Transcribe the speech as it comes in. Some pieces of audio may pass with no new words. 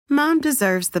Mom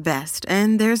deserves the best,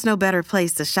 and there's no better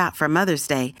place to shop for Mother's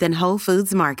Day than Whole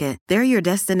Foods Market. They're your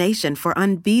destination for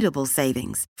unbeatable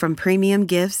savings, from premium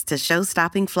gifts to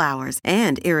show-stopping flowers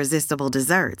and irresistible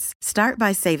desserts. Start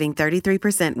by saving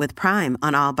 33% with Prime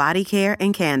on all body care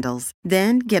and candles.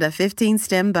 Then get a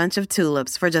 15-stem bunch of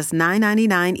tulips for just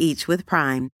 $9.99 each with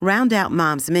Prime. Round out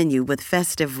Mom's menu with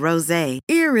festive rosé,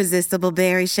 irresistible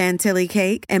berry chantilly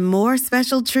cake, and more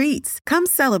special treats. Come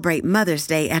celebrate Mother's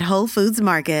Day at Whole Foods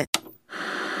Market.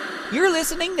 You're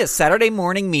listening to Saturday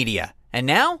Morning Media. And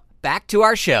now, back to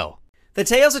our show. The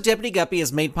Tales of Deputy Guppy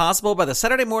is made possible by the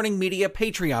Saturday Morning Media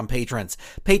Patreon patrons.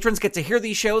 Patrons get to hear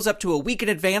these shows up to a week in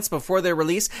advance before their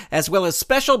release, as well as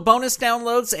special bonus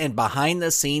downloads and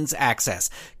behind-the-scenes access.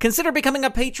 Consider becoming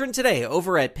a patron today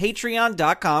over at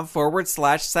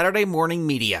patreon.com/Saturday Morning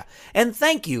Media. And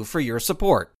thank you for your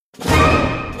support.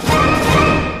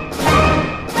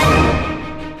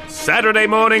 Saturday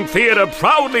Morning Theatre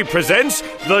proudly presents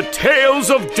The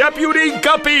Tales of Deputy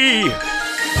Guppy.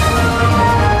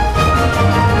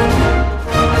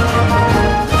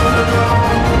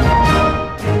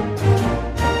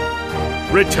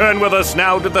 Return with us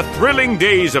now to the thrilling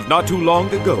days of not too long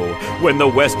ago, when the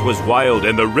West was wild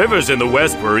and the rivers in the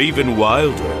West were even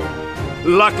wilder.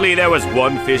 Luckily, there was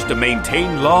one fish to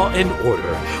maintain law and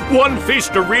order, one fish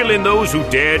to reel in those who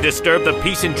dare disturb the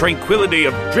peace and tranquility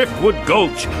of Driftwood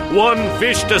Gulch, one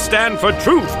fish to stand for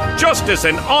truth, justice,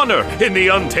 and honor in the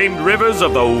untamed rivers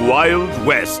of the Wild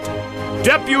West.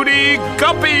 Deputy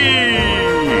Guppy!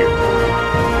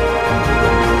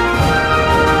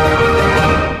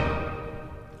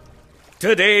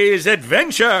 Today's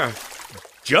adventure,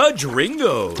 Judge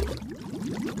Ringo.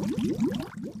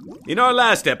 In our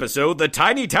last episode, the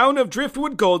tiny town of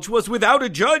Driftwood Gulch was without a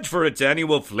judge for its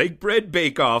annual flake bread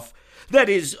bake-off. That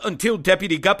is, until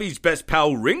Deputy Guppy's best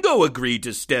pal Ringo agreed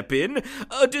to step in,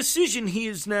 a decision he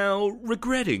is now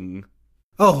regretting.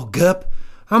 Oh, Gup,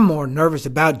 I'm more nervous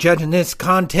about judging this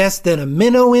contest than a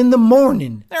minnow in the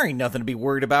morning. There ain't nothing to be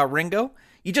worried about, Ringo.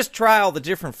 You just try all the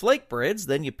different flake breads,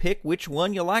 then you pick which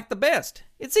one you like the best.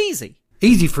 It's easy.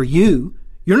 Easy for you.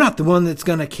 You're not the one that's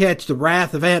going to catch the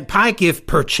wrath of Aunt Pike if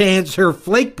perchance her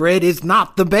flake bread is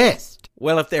not the best.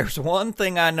 Well, if there's one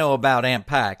thing I know about Aunt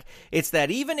Pike, it's that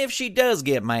even if she does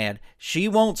get mad, she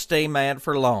won't stay mad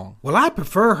for long. Well, I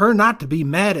prefer her not to be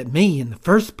mad at me in the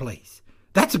first place.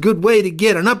 That's a good way to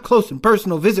get an up-close and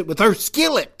personal visit with her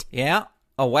skillet. Yeah,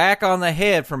 a whack on the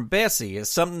head from Bessie is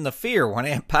something to fear when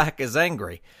Aunt Pike is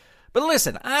angry. But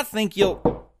listen, I think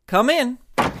you'll... Come in.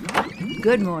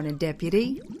 Good morning,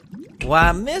 Deputy.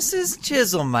 Why, Mrs.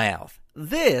 Chiselmouth,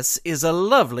 this is a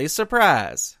lovely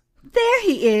surprise. There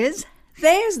he is.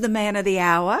 There's the man of the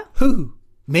hour. Who?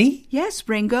 Me? Yes,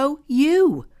 Ringo,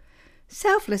 you.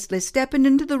 Selflessly stepping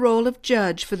into the role of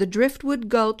judge for the Driftwood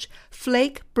Gulch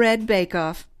Flake Bread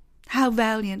Bake-Off. How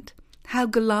valiant. How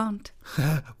gallant.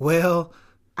 Well...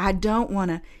 I don't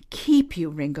want to keep you,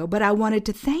 Ringo, but I wanted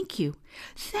to thank you.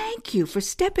 Thank you for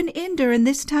stepping in during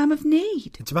this time of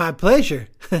need. It's my pleasure,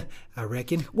 I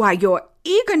reckon. Why, your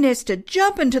eagerness to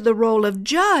jump into the role of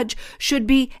judge should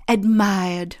be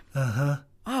admired. Uh-huh.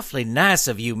 Awfully nice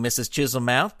of you, Mrs.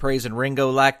 Chiselmouth, praising Ringo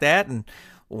like that and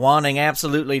wanting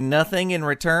absolutely nothing in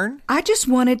return. I just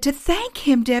wanted to thank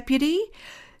him, Deputy.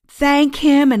 Thank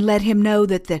him and let him know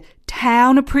that the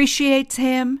town appreciates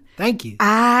him. Thank you.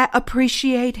 I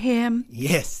appreciate him.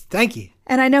 Yes, thank you.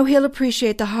 And I know he'll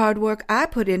appreciate the hard work I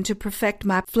put in to perfect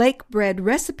my flake bread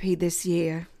recipe this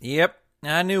year. Yep,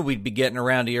 I knew we'd be getting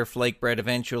around to your flake bread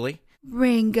eventually.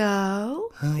 Ringo?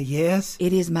 Yes?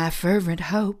 It is my fervent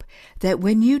hope that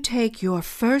when you take your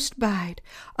first bite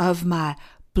of my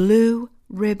blue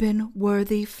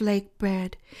ribbon-worthy flake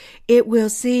bread, it will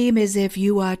seem as if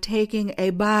you are taking a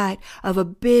bite of a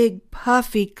big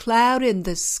puffy cloud in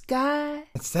the sky.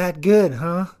 It's that good,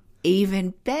 huh?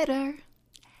 Even better.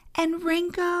 And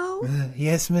Ringo?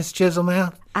 Yes, Miss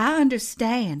Chiselmouth? I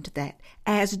understand that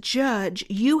as judge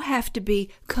you have to be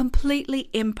completely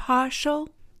impartial.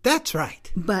 That's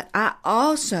right. But I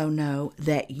also know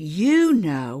that you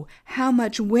know how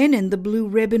much winning the blue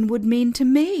ribbon would mean to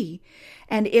me.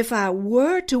 And if I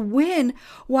were to win,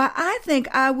 why, I think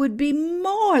I would be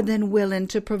more than willing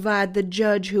to provide the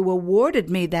judge who awarded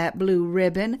me that blue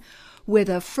ribbon with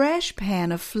a fresh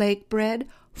pan of flake bread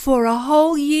for a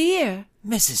whole year.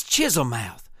 Mrs.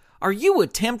 Chiselmouth, are you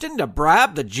attempting to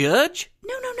bribe the judge?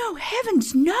 No,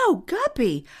 heavens no,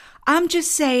 Guppy. I'm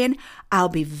just saying I'll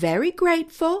be very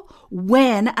grateful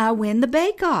when I win the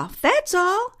bake-off. That's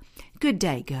all. Good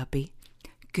day, Guppy.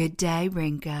 Good day,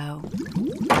 Ringo.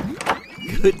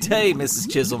 Good day, Mrs.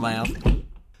 Chiselmouth.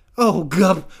 Oh,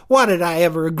 Gup, why did I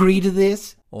ever agree to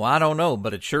this? Well, I don't know,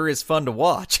 but it sure is fun to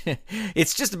watch.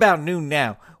 It's just about noon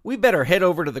now. We better head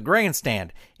over to the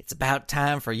grandstand. It's about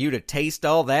time for you to taste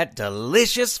all that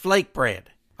delicious flake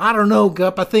bread. I don't know,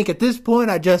 Gup. I think at this point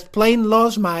I just plain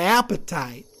lost my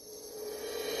appetite.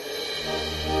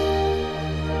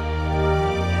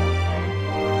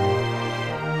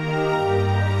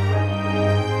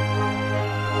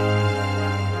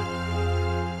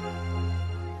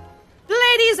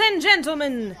 Ladies and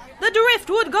gentlemen, the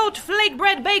Driftwood Goat Flake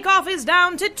Bread Bake-Off is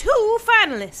down to 2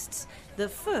 finalists. The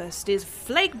first is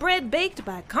flake bread baked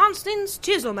by Constance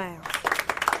Chiselmouth,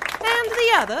 and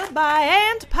the other by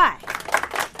Aunt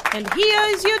Pike. And here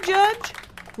is your judge,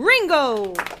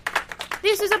 Ringo.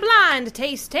 This is a blind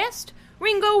taste test.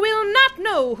 Ringo will not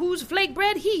know whose flake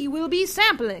bread he will be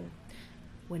sampling.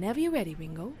 Whenever you're ready,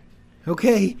 Ringo.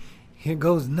 Okay, here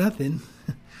goes nothing.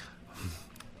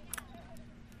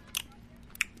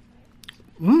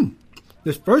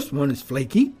 This first one is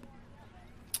flaky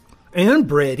and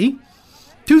bready.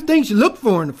 2 things you look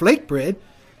for in a flake bread.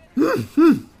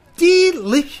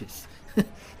 Delicious.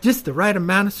 Just the right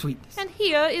amount of sweetness. And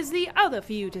here is the other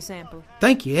for you to sample.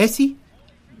 Thank you, Essie.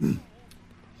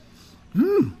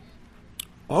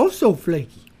 Also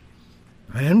flaky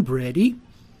and bready.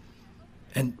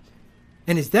 And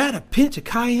is that a pinch of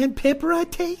cayenne pepper I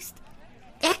taste?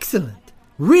 Excellent.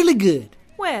 Really good.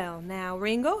 Well, now,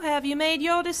 Ringo, have you made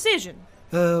your decision?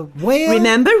 Well...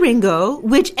 Remember, Ringo,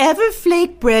 whichever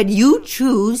flake bread you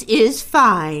choose is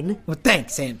fine. Well,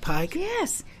 thanks, Aunt Pike.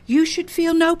 Yes, you should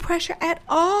feel no pressure at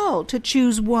all to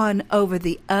choose one over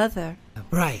the other.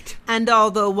 Right. And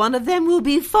although one of them will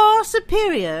be far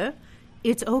superior,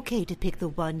 it's okay to pick the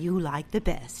one you like the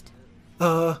best.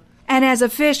 And as a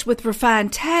fish with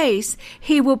refined taste,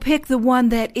 he will pick the one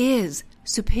that is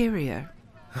superior.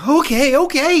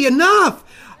 Okay, enough!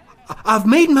 I've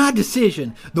made my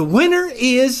decision. The winner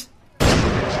is... Hey,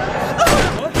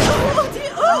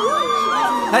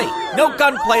 no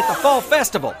gunplay at the Fall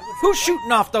Festival. Who's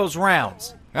shooting off those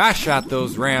rounds? I shot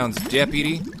those rounds,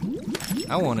 Deputy.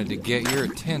 I wanted to get your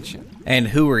attention. And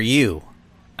who are you?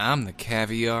 I'm the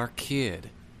Caviar Kid.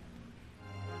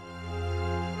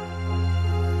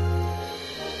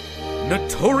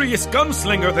 Notorious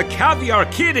gunslinger, the Caviar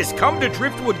Kid has come to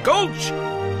Driftwood Gulch.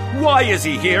 Why is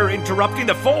he here interrupting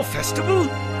the Fall Festival?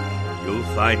 You'll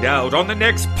find out on the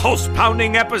next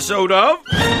pulse-pounding episode of...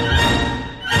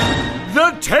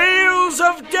 The Tales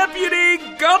of Deputy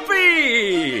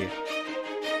Guppy!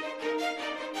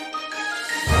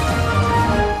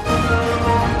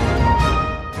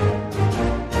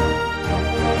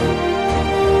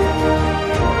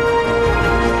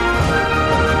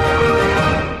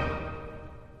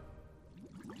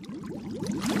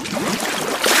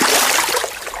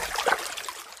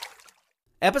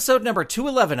 Episode number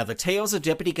 211 of The Tales of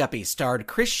Deputy Guppy starred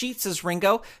Chris Sheets as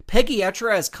Ringo, Peggy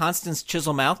Etra as Constance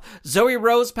Chiselmouth, Zoe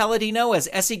Rose Palladino as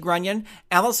Essie Grunion,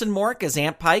 Allison Mork as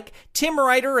Aunt Pike, Tim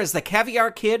Ryder as the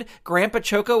Caviar Kid, Grandpa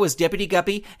Choco as Deputy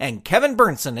Guppy, and Kevin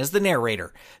Burnson as the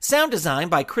narrator. Sound design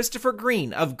by Christopher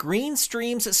Green of Green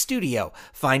Streams Studio.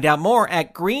 Find out more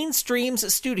at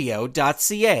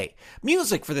greenstreamsstudio.ca.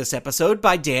 Music for this episode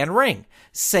by Dan Ring.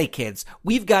 Say, kids,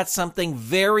 we've got something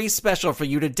very special for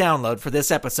you to download for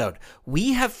this episode.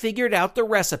 We have figured out the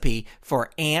recipe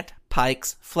for Aunt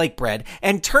Pike's flake bread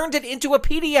and turned it into a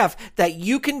PDF that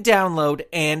you can download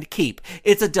and keep.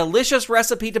 It's a delicious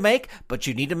recipe to make, but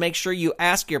you need to make sure you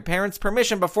ask your parents'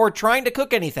 permission before trying to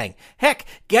cook anything. Heck,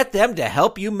 get them to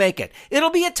help you make it.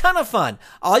 It'll be a ton of fun.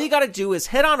 All you gotta do is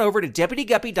head on over to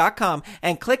DeputyGuppy.com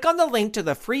and click on the link to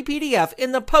the free PDF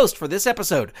in the post for this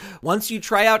episode. Once you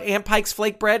try out Aunt Pike's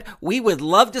flake bread, we would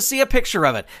love to see a picture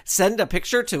of it. Send a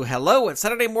picture to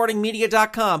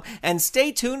hello@SaturdayMorningMedia.com and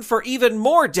stay tuned for even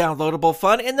more downloadable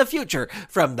fun in the future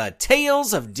from the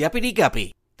Tales of Deputy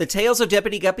Guppy. The Tales of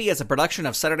Deputy Guppy is a production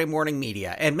of Saturday Morning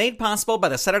Media and made possible by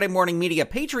the Saturday Morning Media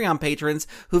Patreon patrons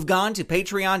who've gone to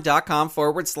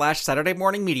patreon.com/Saturday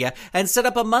Morning Media and set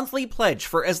up a monthly pledge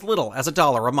for as little as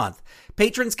 $1 a month.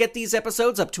 Patrons get these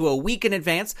episodes up to a week in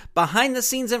advance,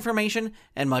 behind-the-scenes information,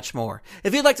 and much more.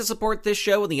 If you'd like to support this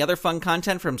show and the other fun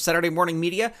content from Saturday Morning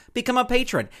Media, become a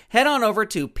patron. Head on over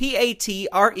to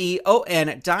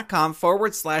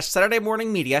patreon.com/Saturday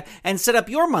Morning Media and set up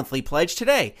your monthly pledge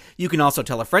today. You can also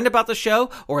tell a friend about the show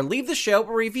or leave the show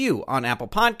a review on Apple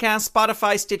Podcasts,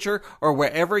 Spotify, Stitcher, or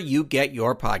wherever you get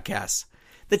your podcasts.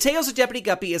 The Tales of Deputy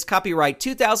Guppy is copyright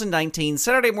 2019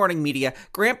 Saturday Morning Media,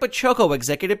 Grandpa Choco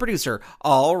executive producer,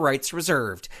 all rights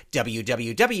reserved.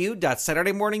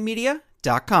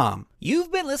 www.SaturdayMorningMedia.com.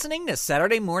 You've been listening to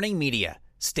Saturday Morning Media.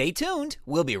 Stay tuned.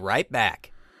 We'll be right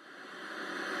back.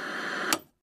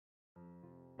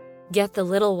 Get the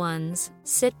little ones,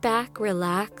 sit back,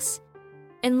 relax,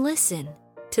 and listen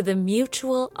to the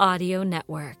Mutual Audio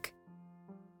Network.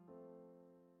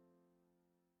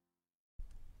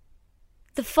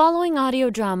 The following audio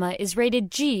drama is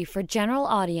rated G for general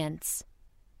audience.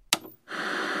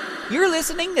 You're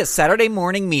listening to Saturday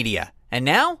Morning Media. And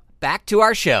now, back to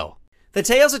our show. The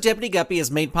Tales of Deputy Guppy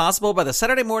is made possible by the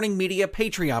Saturday Morning Media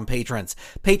Patreon patrons.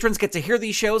 Patrons get to hear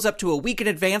these shows up to a week in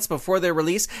advance before their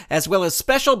release, as well as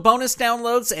special bonus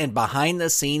downloads and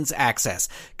behind-the-scenes access.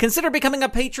 Consider becoming a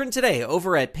patron today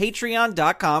over at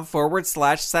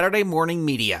patreon.com/Saturday Morning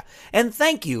Media. And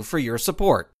thank you for your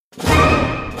support.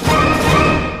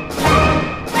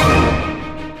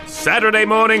 Saturday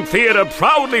Morning Theater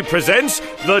proudly presents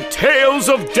The Tales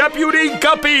of Deputy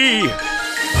Guppy!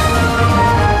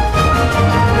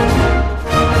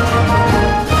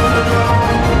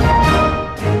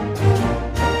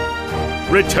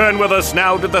 Return with us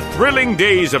now to the thrilling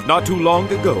days of not too long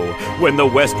ago, when the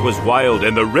West was wild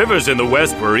and the rivers in the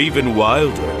West were even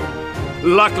wilder.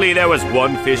 Luckily, there was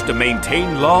one fish to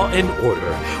maintain law and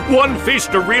order, one fish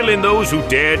to reel in those who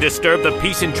dare disturb the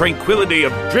peace and tranquility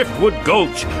of Driftwood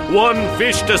Gulch, one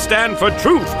fish to stand for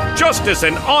truth, justice,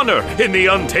 and honor in the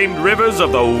untamed rivers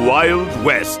of the Wild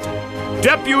West.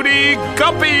 Deputy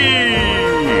Guppy!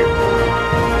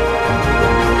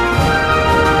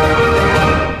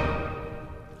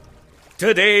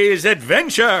 Today's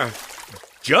adventure,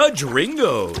 Judge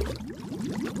Ringo.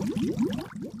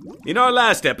 In our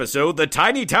last episode, the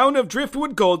tiny town of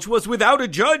Driftwood Gulch was without a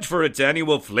judge for its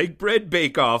annual flakebread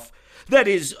bake-off. That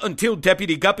is, until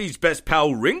Deputy Guppy's best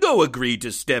pal Ringo agreed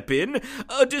to step in,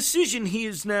 a decision he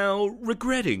is now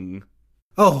regretting.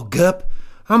 Oh, Gup,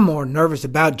 I'm more nervous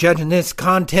about judging this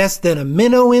contest than a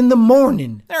minnow in the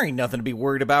morning. There ain't nothing to be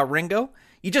worried about, Ringo.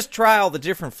 You just try all the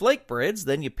different flake breads,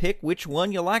 then you pick which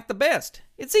one you like the best.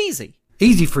 It's easy.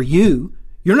 Easy for you.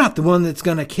 You're not the one that's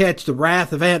going to catch the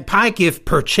wrath of Aunt Pike if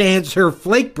perchance her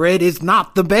flake bread is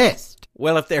not the best.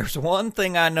 Well, if there's one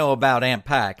thing I know about Aunt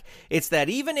Pike, it's that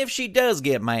even if she does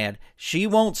get mad, she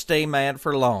won't stay mad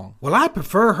for long. Well, I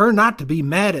prefer her not to be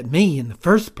mad at me in the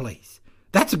first place.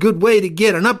 That's a good way to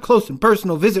get an up-close and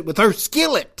personal visit with her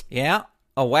skillet. Yeah,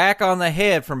 a whack on the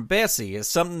head from Bessie is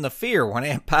something to fear when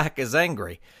Aunt Pike is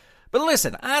angry. But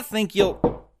listen, I think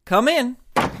you'll... Come in.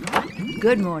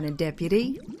 Good morning,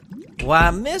 Deputy. Why,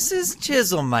 Mrs.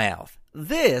 Chiselmouth,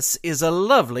 this is a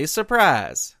lovely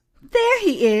surprise. There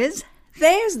he is.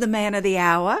 There's the man of the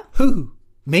hour. Who?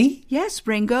 Me? Yes,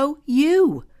 Ringo,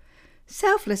 you.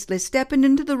 Selflessly stepping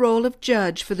into the role of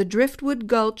judge for the Driftwood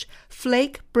Gulch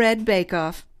Flake Bread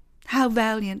Bake-Off. How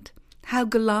valiant. How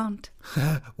gallant.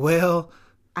 Well...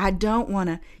 I don't want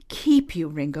to keep you,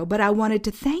 Ringo, but I wanted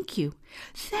to thank you.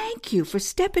 Thank you for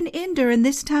stepping in during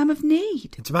this time of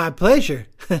need. It's my pleasure,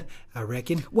 I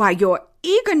reckon. Why, your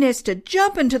eagerness to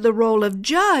jump into the role of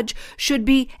judge should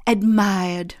be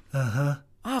admired. Uh-huh.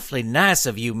 Awfully nice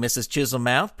of you, Mrs.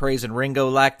 Chiselmouth, praising Ringo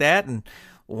like that and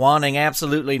wanting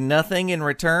absolutely nothing in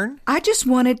return. I just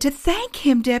wanted to thank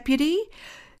him, Deputy.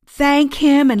 Thank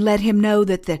him and let him know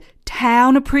that the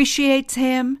town appreciates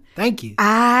him. Thank you.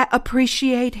 I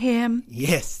appreciate him.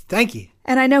 Yes, thank you.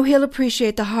 And I know he'll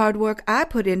appreciate the hard work I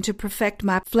put in to perfect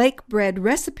my flake bread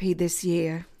recipe this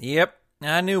year. Yep,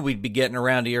 I knew we'd be getting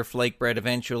around to your flake bread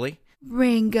eventually.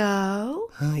 Ringo?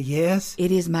 Yes?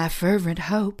 It is my fervent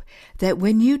hope that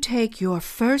when you take your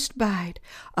first bite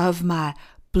of my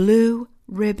blue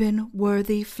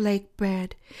ribbon-worthy flake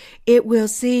bread, it will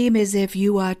seem as if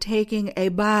you are taking a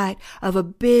bite of a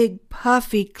big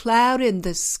puffy cloud in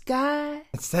the sky.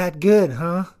 It's that good,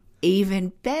 huh?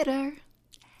 Even better.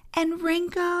 And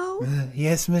Ringo?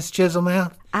 Yes, Miss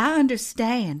Chiselmouth? I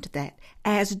understand that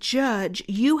as judge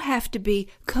you have to be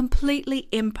completely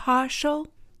impartial.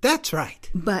 That's right.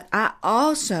 But I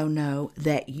also know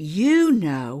that you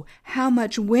know how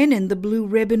much winning the blue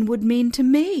ribbon would mean to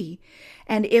me.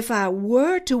 And if I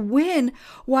were to win,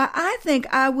 why, I think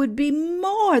I would be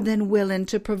more than willing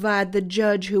to provide the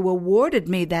judge who awarded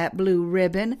me that blue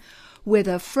ribbon with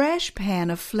a fresh pan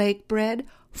of flake bread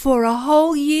for a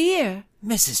whole year.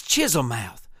 Mrs.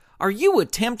 Chiselmouth, are you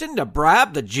attempting to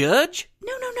bribe the judge?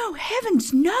 No,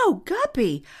 heavens no,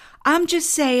 Guppy. I'm just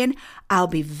saying I'll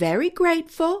be very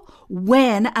grateful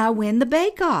when I win the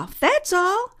bake-off. That's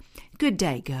all. Good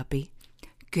day, Guppy.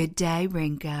 Good day,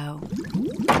 Ringo.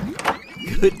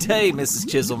 Good day, Mrs.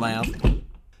 Chiselmouth.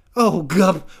 Oh,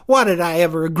 Gup, why did I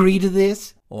ever agree to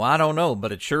this? Well, I don't know,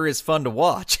 but it sure is fun to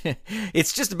watch.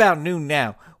 It's just about noon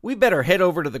now. We better head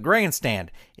over to the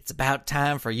grandstand. It's about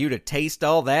time for you to taste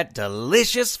all that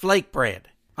delicious flake bread.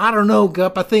 I don't know,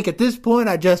 Gup. I think at this point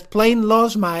I just plain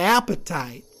lost my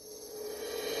appetite.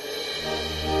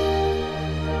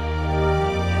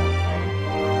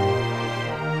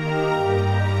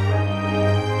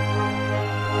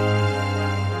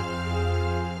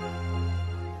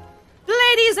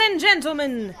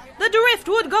 gentlemen, the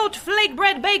Driftwood Goat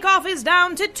Flakebread Bake-Off is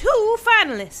down to 2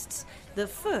 finalists. The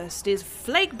first is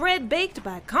Flakebread baked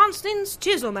by Constance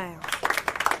Chiselmouth,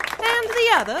 and the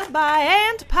other by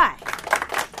Aunt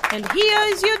Pike. And here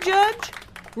is your judge,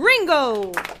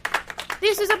 Ringo.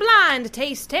 This is a blind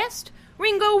taste test.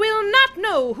 Ringo will not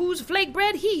know whose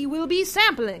flakebread he will be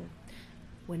sampling.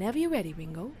 Whenever you're ready,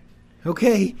 Ringo.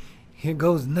 Okay, here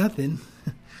goes nothing.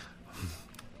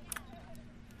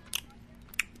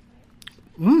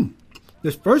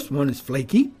 This first one is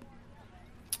flaky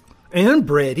and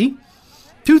bready.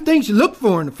 2 things you look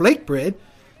for in a flake bread.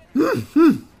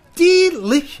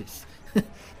 Delicious.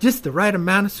 Just the right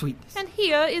amount of sweetness. And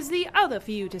here is the other for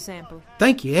you to sample.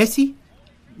 Thank you, Essie.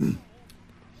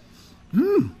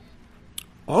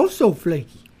 Also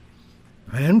flaky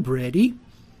and bready.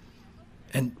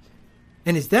 And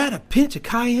is that a pinch of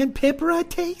cayenne pepper I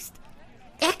taste?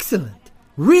 Excellent.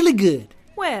 Really good.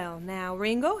 Well, now,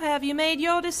 Ringo, have you made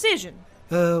your decision?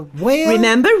 Well...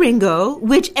 Remember, Ringo,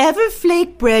 whichever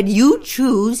flake bread you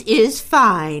choose is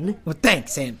fine. Well,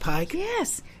 thanks, Aunt Pike.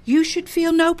 Yes, you should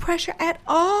feel no pressure at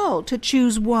all to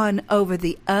choose one over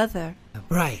the other.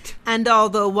 Right. And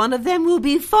although one of them will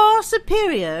be far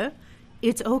superior,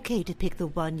 it's okay to pick the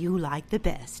one you like the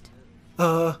best.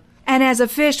 And as a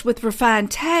fish with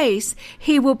refined taste,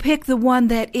 he will pick the one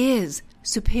that is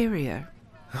superior.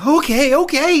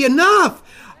 Okay, enough!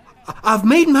 I've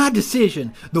made my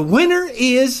decision. The winner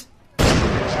is... Hey,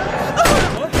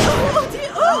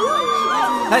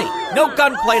 no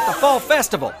gunplay at the Fall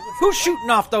Festival. Who's shooting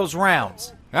off those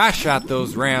rounds? I shot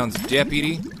those rounds,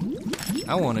 Deputy.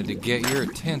 I wanted to get your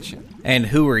attention. And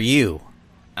who are you?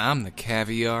 I'm the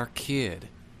Caviar Kid.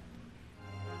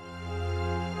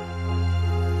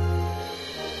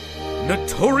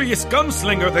 Notorious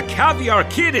gunslinger, the Caviar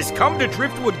Kid, has come to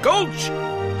Driftwood Gulch.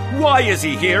 Why is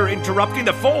he here interrupting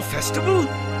the Fall Festival?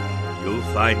 You'll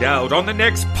find out on the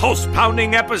next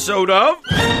pulse-pounding episode of...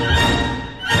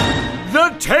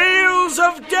 The Tales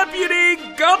of Deputy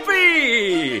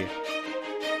Guppy!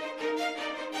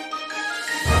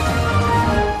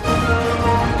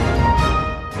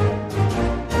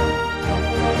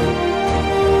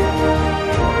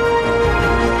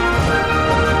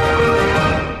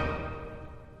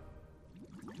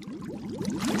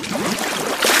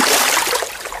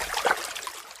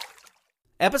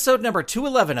 Episode number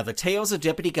 211 of The Tales of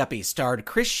Deputy Guppy starred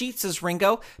Chris Sheets as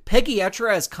Ringo, Peggy Etcher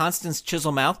as Constance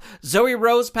Chiselmouth, Zoe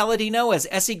Rose Palladino as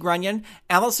Essie Grunion,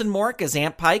 Allison Mork as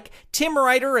Aunt Pike, Tim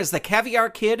Ryder as the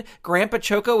Caviar Kid, Grandpa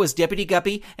Choco as Deputy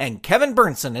Guppy, and Kevin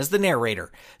Burnson as the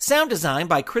narrator. Sound design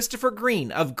by Christopher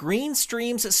Green of Green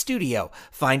Streams Studio.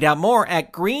 Find out more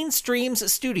at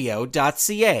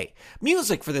greenstreamsstudio.ca.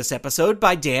 Music for this episode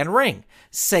by Dan Ring.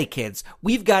 Say, kids,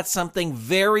 we've got something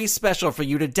very special for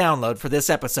you to download for this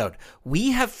episode.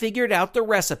 We have figured out the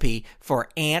recipe for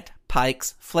Aunt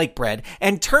Pike's flake bread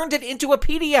and turned it into a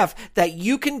PDF that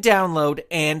you can download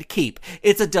and keep.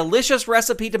 It's a delicious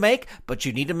recipe to make, but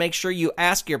you need to make sure you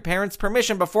ask your parents'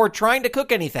 permission before trying to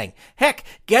cook anything. Heck,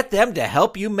 get them to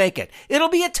help you make it. It'll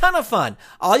be a ton of fun.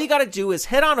 All you gotta do is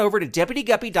head on over to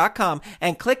DeputyGuppy.com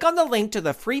and click on the link to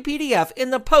the free PDF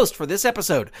in the post for this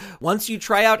episode. Once you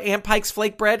try out Aunt Pike's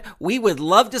flake bread, we would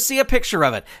love to see a picture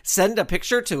of it. Send a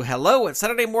picture to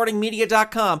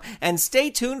hello@SaturdayMorningMedia.com and stay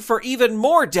tuned for even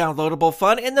more downloadable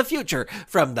fun in the future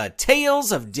from the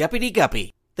Tales of Deputy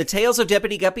Guppy. The Tales of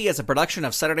Deputy Guppy is a production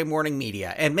of Saturday Morning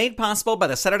Media and made possible by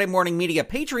the Saturday Morning Media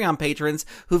Patreon patrons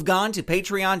who've gone to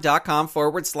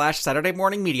patreon.com/Saturday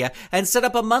Morning Media and set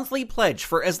up a monthly pledge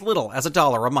for as little as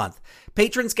 $1 a month.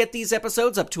 Patrons get these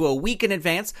episodes up to a week in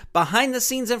advance,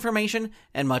 behind-the-scenes information,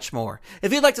 and much more.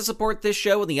 If you'd like to support this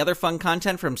show and the other fun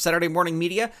content from Saturday Morning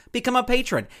Media, become a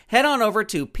patron. Head on over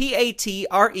to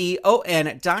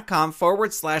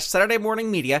patreon.com/Saturday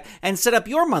Morning Media and set up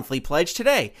your monthly pledge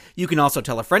today. You can also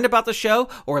tell a friend about the show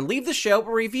or leave the show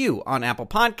a review on Apple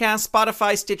Podcasts,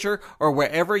 Spotify, Stitcher, or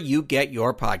wherever you get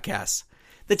your podcasts.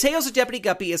 The Tales of Deputy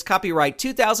Guppy is copyright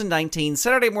 2019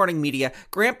 Saturday Morning Media,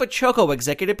 Grandpa Choco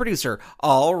executive producer,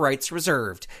 all rights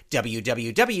reserved.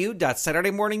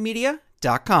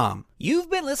 www.SaturdayMorningMedia.com.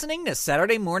 You've been listening to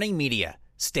Saturday Morning Media.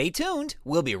 Stay tuned.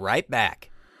 We'll be right back.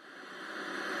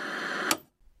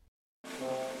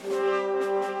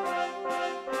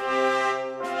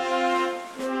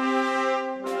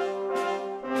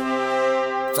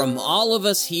 From all of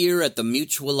us here at the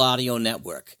Mutual Audio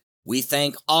Network, we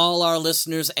thank all our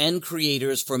listeners and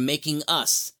creators for making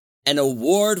us an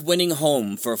award-winning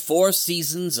home for 4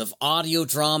 seasons of audio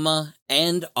drama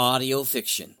and audio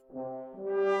fiction.